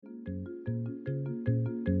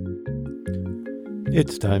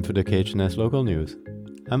It's time for the KHNS Local News.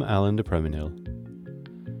 I'm Alan de Preminil.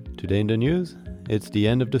 Today in the news, it's the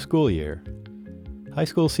end of the school year. High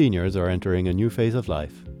school seniors are entering a new phase of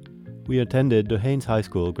life. We attended the Haynes High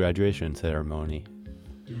School graduation ceremony.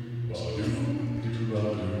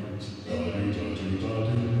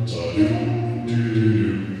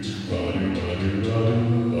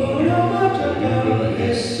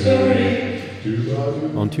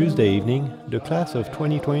 On Tuesday evening, the class of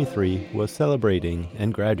 2023 was celebrating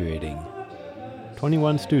and graduating.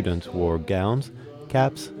 21 students wore gowns,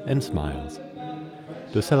 caps, and smiles.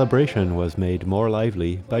 The celebration was made more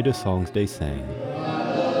lively by the songs they sang.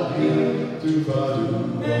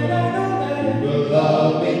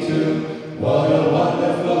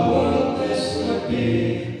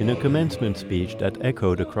 In a commencement speech that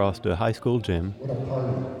echoed across the high school gym,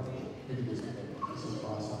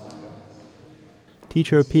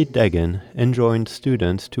 Teacher Pete Degan enjoined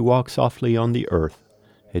students to walk softly on the earth,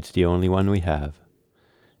 it's the only one we have,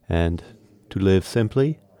 and to live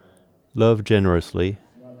simply, love generously,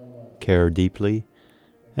 care deeply,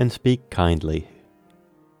 and speak kindly.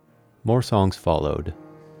 More songs followed.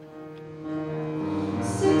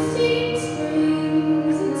 16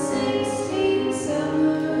 springs and 16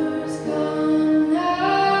 summers gone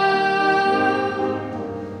now.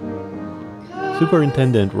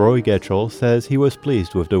 Superintendent Roy Getchell says he was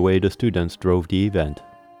pleased with the way the students drove the event.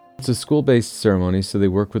 It's a school-based ceremony, so they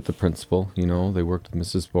work with the principal, they worked with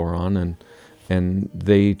Mrs. Boron, and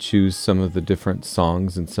they choose some of the different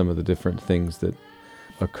songs and some of the different things that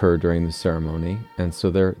occur during the ceremony, and so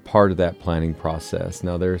they're part of that planning process.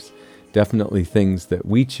 Now there's definitely things that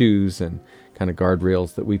we choose and kind of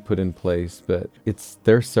guardrails that we put in place, but it's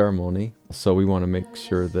their ceremony, so we want to make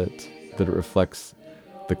sure that it reflects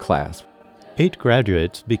the class. 8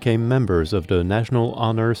 graduates became members of the National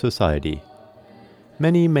Honor Society.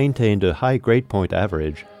 Many maintained a high grade point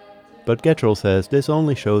average, but Getchell says this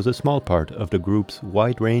only shows a small part of the group's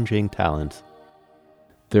wide-ranging talents.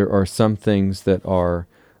 There are some things that are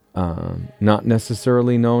not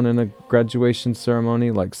necessarily known in a graduation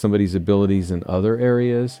ceremony, like somebody's abilities in other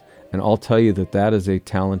areas, and I'll tell you that is a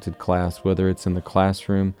talented class, whether it's in the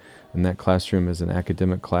classroom, and that classroom is an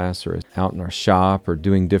academic class, or out in our shop, or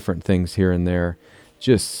doing different things here and there.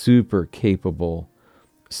 Just super capable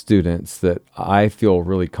students that I feel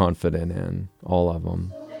really confident in, all of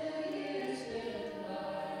them.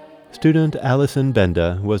 Student Alison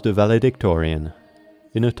Benda was the valedictorian.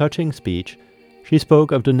 In a touching speech, she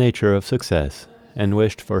spoke of the nature of success and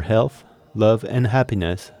wished for health, love, and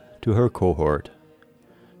happiness to her cohort,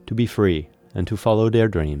 to be free and to follow their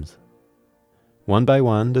dreams. One by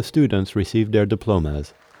one, the students received their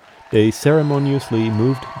diplomas. They ceremoniously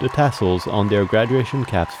moved the tassels on their graduation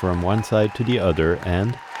caps from one side to the other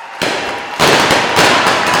and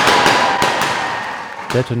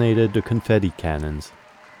detonated the confetti cannons.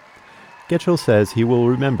 Getchell says he will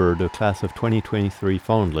remember the class of 2023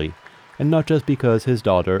 fondly, and not just because his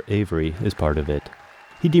daughter Avery is part of it.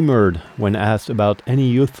 He demurred when asked about any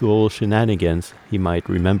youthful shenanigans he might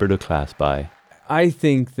remember the class by. I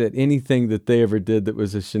think that anything that they ever did that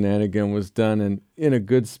was a shenanigan was done in a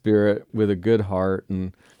good spirit, with a good heart,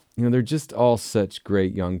 and they're just all such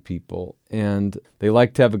great young people, and they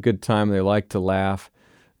like to have a good time, they like to laugh,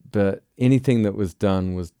 but anything that was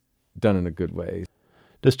done in a good way.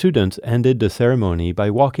 The students ended the ceremony by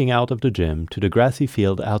walking out of the gym to the grassy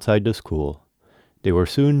field outside the school. They were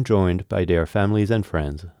soon joined by their families and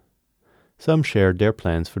friends. Some shared their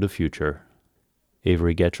plans for the future.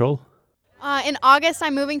 Avery Getchell. In August,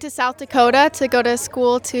 I'm moving to South Dakota to go to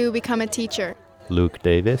school to become a teacher. Luke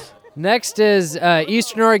Davis. Next is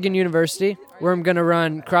Eastern Oregon University, where I'm going to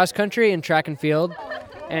run cross country and track and field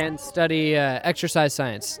and study exercise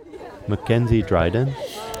science. Mackenzie Dryden.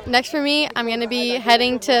 Next for me, I'm going to be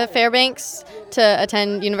heading to Fairbanks to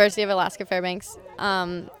attend University of Alaska Fairbanks.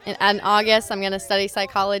 In August, I'm going to study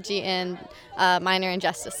psychology and minor in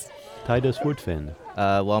justice. Titus Woodfin.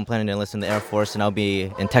 I'm planning to enlist in the Air Force, and I'll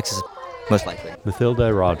be in Texas, most likely.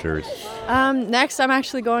 Mathilda Rogers. Next, I'm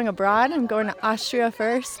actually going abroad. I'm going to Austria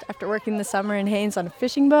first after working the summer in Haynes on a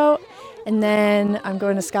fishing boat, and then I'm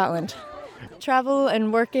going to Scotland. Travel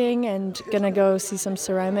and working, and going to go see some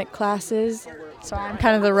ceramic classes. So I'm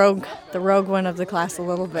kind of the rogue one of the class a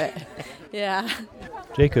little bit. Yeah.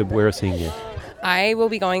 Jacob Wersinge. I will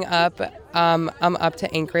be going up to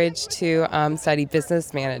Anchorage to study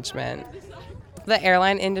business management. The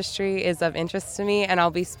airline industry is of interest to me, and I'll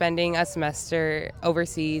be spending a semester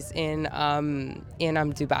overseas in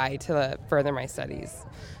Dubai to further my studies.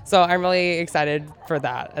 So I'm really excited for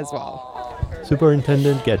that as well.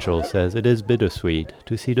 Superintendent Getchell says it is bittersweet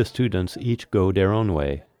to see the students each go their own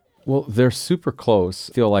way. Well, they're super close.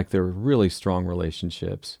 Feel like they're really strong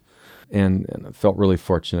relationships, and I felt really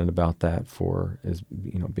fortunate about that for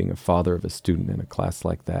being a father of a student in a class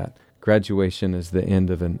like that. Graduation is the end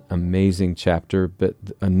of an amazing chapter, but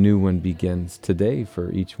a new one begins today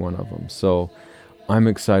for each one of them. So I'm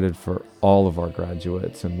excited for all of our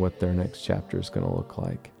graduates and what their next chapter is going to look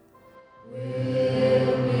like.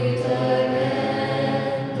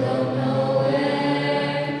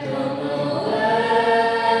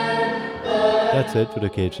 That's it for the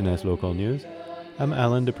KHNS Local News. I'm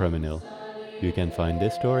Alan DePreminil. You can find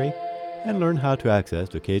this story and learn how to access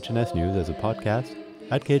the KHNS News as a podcast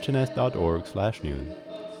at khns.org/news.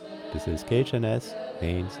 This is KHNS,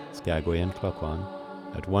 Haines, Skagway, and Klukwan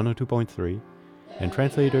at 102.3 and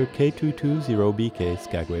translator K220BK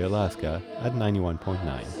Skagway, Alaska at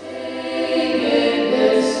 91.9.